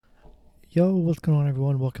Yo, what's going on,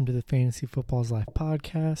 everyone? Welcome to the Fantasy Football's Life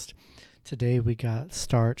podcast. Today we got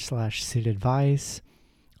start/sit advice.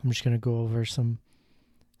 I'm just gonna go over some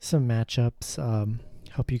matchups,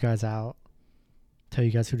 help you guys out, tell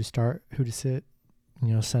you guys who to start, who to sit.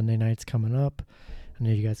 Sunday night's coming up. I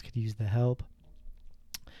know you guys could use the help.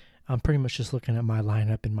 I'm pretty much just looking at my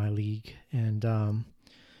lineup in my league, and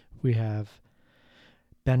we have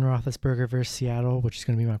Ben Roethlisberger versus Seattle, which is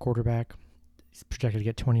going to be my quarterback. He's projected to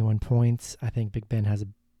get 21 points. I think Big Ben has a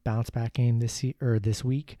bounce back game this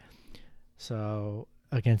week. So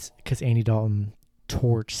because Andy Dalton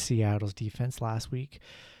torched Seattle's defense last week.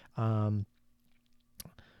 I'm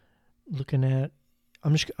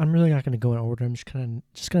really not going to go in order. I'm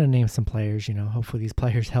just gonna name some players. Hopefully these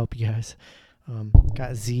players help you guys.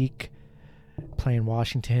 Got Zeke playing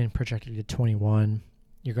Washington, projected to get 21.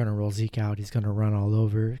 You're going to roll Zeke out. He's going to run all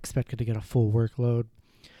over. Expected to get a full workload.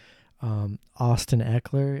 Austin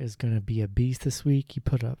Eckler is going to be a beast this week. He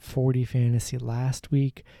put up 40 fantasy last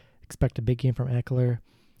week. Expect a big game from Eckler.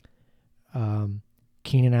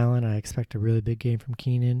 Keenan Allen, I expect a really big game from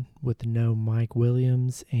Keenan with no Mike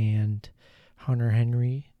Williams and Hunter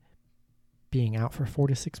Henry being out for 4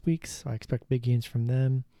 to 6 weeks. So I expect big games from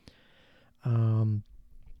them. We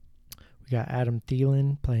got Adam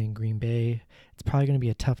Thielen playing Green Bay. It's probably going to be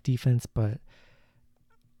a tough defense, but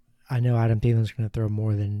I know Adam Thielen's going to throw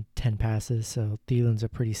more than 10 passes, so Thielen's a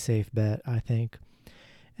pretty safe bet, I think.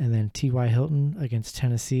 And then T.Y. Hilton against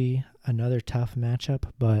Tennessee, another tough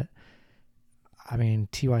matchup, but I mean,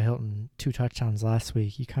 T.Y. Hilton, 2 touchdowns last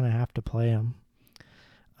week. You kind of have to play him.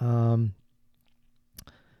 Some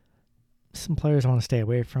players I want to stay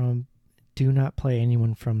away from. Do not play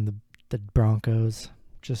anyone from the Broncos.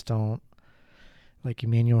 Just don't. Like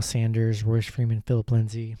Emmanuel Sanders, Royce Freeman, Phillip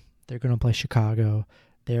Lindsay. They're going to play Chicago.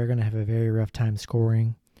 They're going to have a very rough time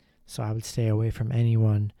scoring. So I would stay away from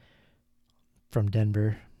anyone from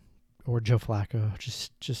Denver or Joe Flacco.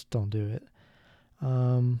 Just don't do it.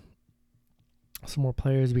 Some more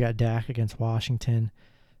players. We got Dak against Washington.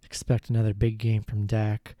 Expect another big game from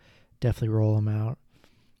Dak. Definitely roll him out.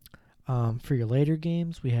 For your later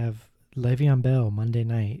games, we have Le'Veon Bell Monday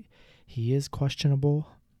night. He is questionable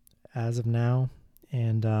as of now.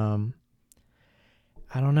 And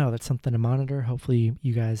I don't know. That's something to monitor. Hopefully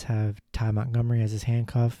you guys have Ty Montgomery as his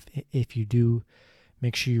handcuff. If you do,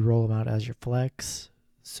 make sure you roll him out as your flex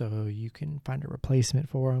so you can find a replacement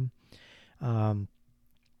for him.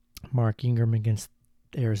 Mark Ingram against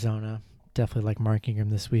Arizona. Definitely like Mark Ingram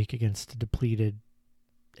this week against a depleted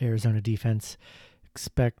Arizona defense.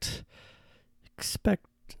 Expect 10,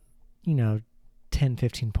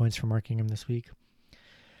 15 points from Mark Ingram this week.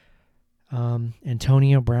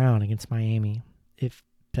 Antonio Brown against Miami. If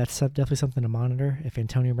that's definitely something to monitor. If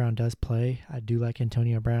Antonio Brown does play, I do like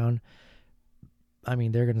Antonio Brown. I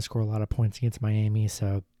mean, they're going to score a lot of points against Miami,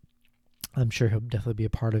 so I'm sure he'll definitely be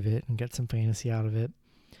a part of it and get some fantasy out of it.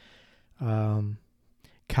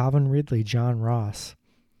 Calvin Ridley, John Ross.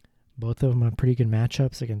 Both of them have pretty good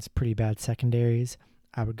matchups against pretty bad secondaries.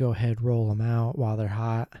 I would go ahead, roll them out while they're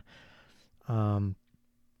hot. Zach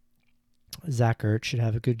Ertz should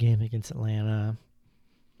have a good game against Atlanta.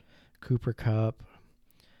 Cooper Kupp.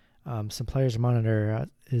 Some players to monitor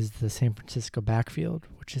is the San Francisco backfield,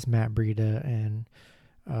 which is Matt Breida and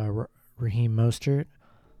Raheem Mostert.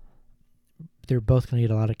 They're both going to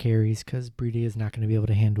get a lot of carries because Breida is not going to be able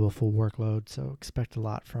to handle a full workload, so expect a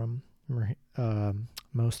lot from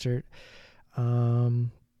Mostert. Another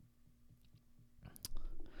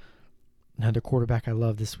quarterback I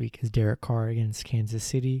love this week is Derek Carr against Kansas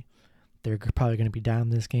City. They're probably going to be down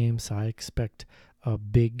this game, so I expect a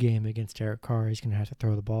big game against Derek Carr. He's going to have to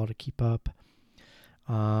throw the ball to keep up.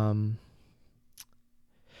 Evan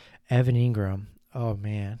Ingram. Oh,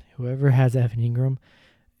 man. Whoever has Evan Ingram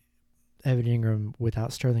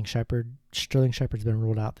without Sterling Shepard. Sterling Shepard's been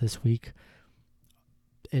ruled out this week.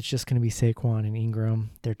 It's just going to be Saquon and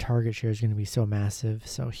Ingram. Their target share is going to be so massive.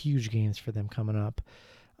 So huge games for them coming up.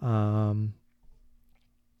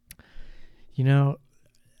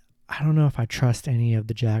 I don't know if I trust any of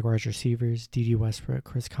the Jaguars receivers, D.D. Westbrook,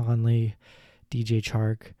 Chris Conley, DJ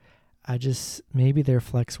Chark. Maybe they're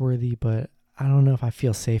flex worthy, but I don't know if I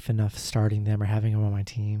feel safe enough starting them or having them on my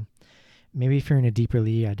team. Maybe if you're in a deeper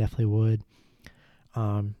league, I definitely would.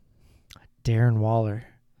 Darren Waller,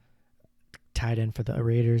 tight end for the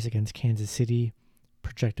Raiders against Kansas City,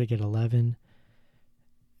 projected to get 11.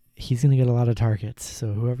 He's going to get a lot of targets,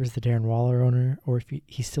 so whoever's the Darren Waller owner, or if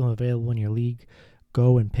he's still available in your league,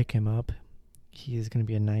 go and pick him up. He is going to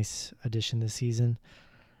be a nice addition this season.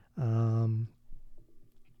 Tom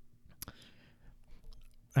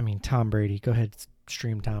Brady. Go ahead,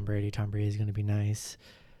 stream Tom Brady. Tom Brady is going to be nice.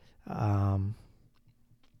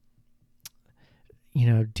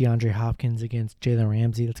 DeAndre Hopkins against Jalen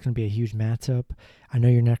Ramsey. That's going to be a huge matchup. I know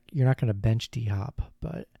you're not going to bench D Hop,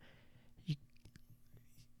 but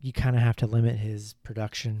you kind of have to limit his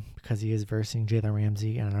production because he is versing Jalen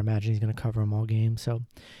Ramsey, and I imagine he's going to cover him all game. So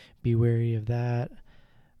be wary of that.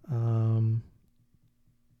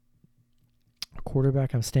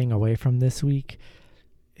 Quarterback I'm staying away from this week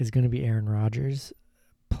is going to be Aaron Rodgers,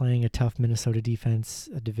 playing a tough Minnesota defense,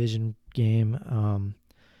 a division game.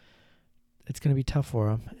 It's going to be tough for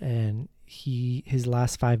him, and his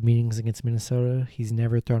last 5 meetings against Minnesota, he's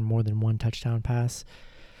never thrown more than 1 touchdown pass.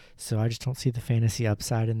 So I just don't see the fantasy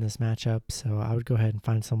upside in this matchup. So I would go ahead and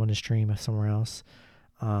find someone to stream somewhere else.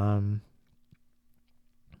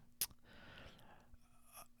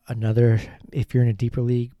 If you're in a deeper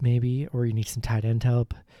league maybe, or you need some tight end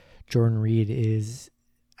help, Jordan Reed is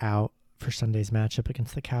out for Sunday's matchup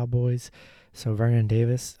against the Cowboys. So Vernon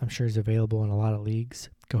Davis, I'm sure, is available in a lot of leagues.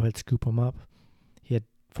 Go ahead, scoop him up. He had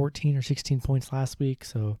 14 or 16 points last week,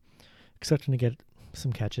 so expect him to get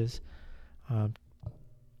some catches.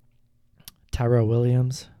 Tyrell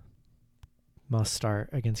Williams must start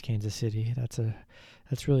against Kansas City. That's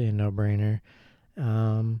really a no-brainer.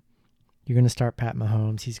 You're going to start Pat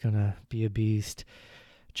Mahomes. He's going to be a beast.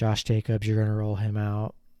 Josh Jacobs, you're going to roll him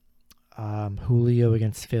out. Julio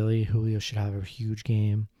against Philly. Julio should have a huge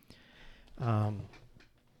game.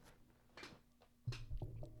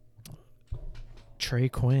 Trey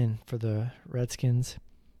Quinn for the Redskins.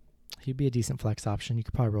 He'd be a decent flex option. You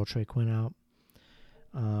could probably roll Trey Quinn out.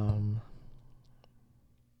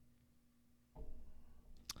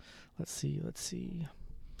 Let's see.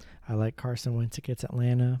 I like Carson Wentz against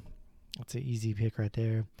Atlanta. That's an easy pick right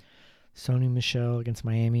there. Sony Michel against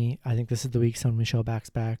Miami. I think this is the week Sony Michel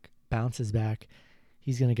bounces back.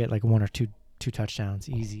 He's going to get like 1 or 2 touchdowns.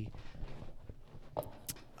 Easy.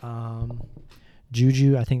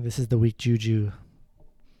 Juju, I think this is the week Juju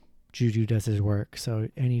does his work. So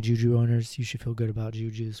any Juju owners, you should feel good about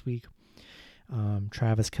Juju this week.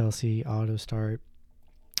 Travis Kelce, auto start.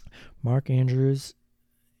 Mark Andrews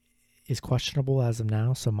is questionable as of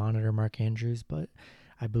now, so monitor Mark Andrews, but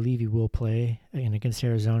I believe he will play. And against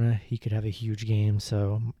Arizona, he could have a huge game,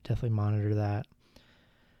 so definitely monitor that.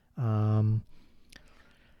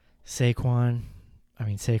 Saquon's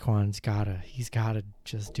gotta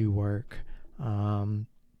just do work.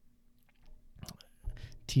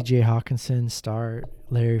 TJ Hawkinson start.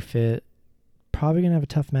 Larry Fitt probably gonna have a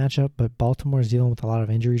tough matchup, but Baltimore's dealing with a lot of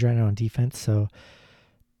injuries right now on defense, so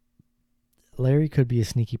Larry could be a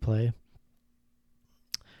sneaky play.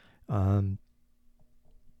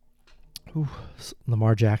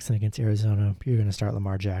 Lamar Jackson against Arizona. You're going to start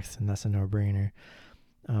Lamar Jackson. That's a no-brainer.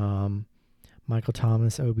 Michael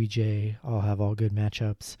Thomas, OBJ, all good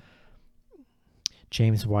matchups.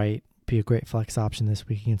 James White, be a great flex option this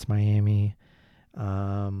week against Miami.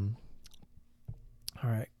 All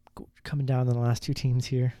right, coming down to the last 2 teams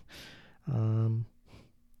here.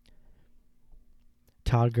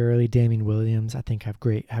 Todd Gurley, Damian Williams, I think are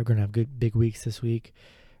going to have good big weeks this week.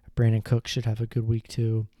 Brandon Cook should have a good week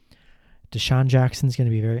too. Deshaun Jackson's going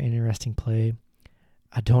to be a very interesting play.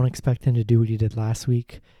 I don't expect him to do what he did last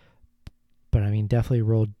week, but definitely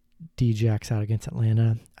roll D-Jax out against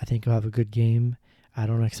Atlanta. I think he'll have a good game. I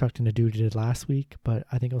don't expect him to do what he did last week, but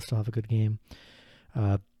I think he'll still have a good game.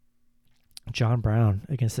 John Brown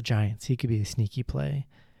against the Giants. He could be a sneaky play,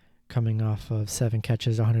 coming off of 7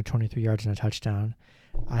 catches, 123 yards, and a touchdown.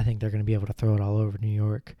 I think they're going to be able to throw it all over New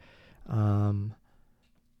York.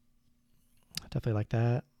 Definitely like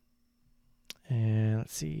that. And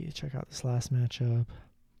let's see, check out this last matchup.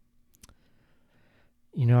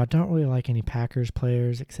 I don't really like any Packers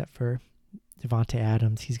players except for Devontae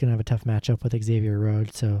Adams. He's going to have a tough matchup with Xavier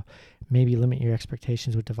Rhodes, so maybe limit your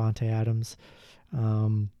expectations with Devontae Adams.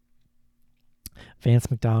 Vance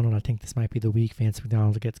McDonald, I think this might be the week Vance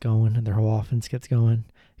McDonald gets going and their whole offense gets going.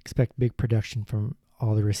 Expect big production from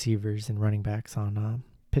all the receivers and running backs on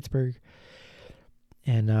Pittsburgh.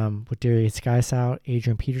 And with Darius Guice out,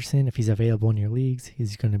 Adrian Peterson, if he's available in your leagues,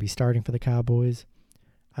 he's going to be starting for the Cowboys.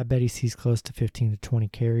 I bet he sees close to 15 to 20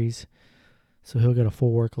 carries, so he'll get a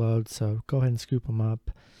full workload. So go ahead and scoop him up.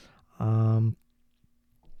 And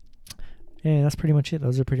that's pretty much it.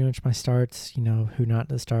 Those are pretty much my starts. Who not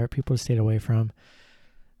to start, people to stay away from.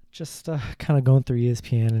 Just kind of going through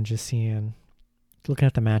ESPN and just looking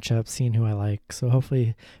at the matchups, seeing who I like. So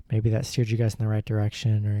hopefully maybe that steered you guys in the right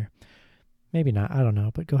direction, or maybe not. I don't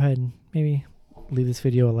know. But go ahead and maybe leave this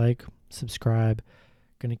video a like, subscribe.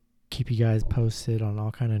 Going to keep you guys posted on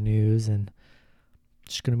all kind of news, and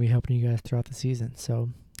just going to be helping you guys throughout the season. So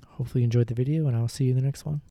hopefully you enjoyed the video, and I'll see you in the next one.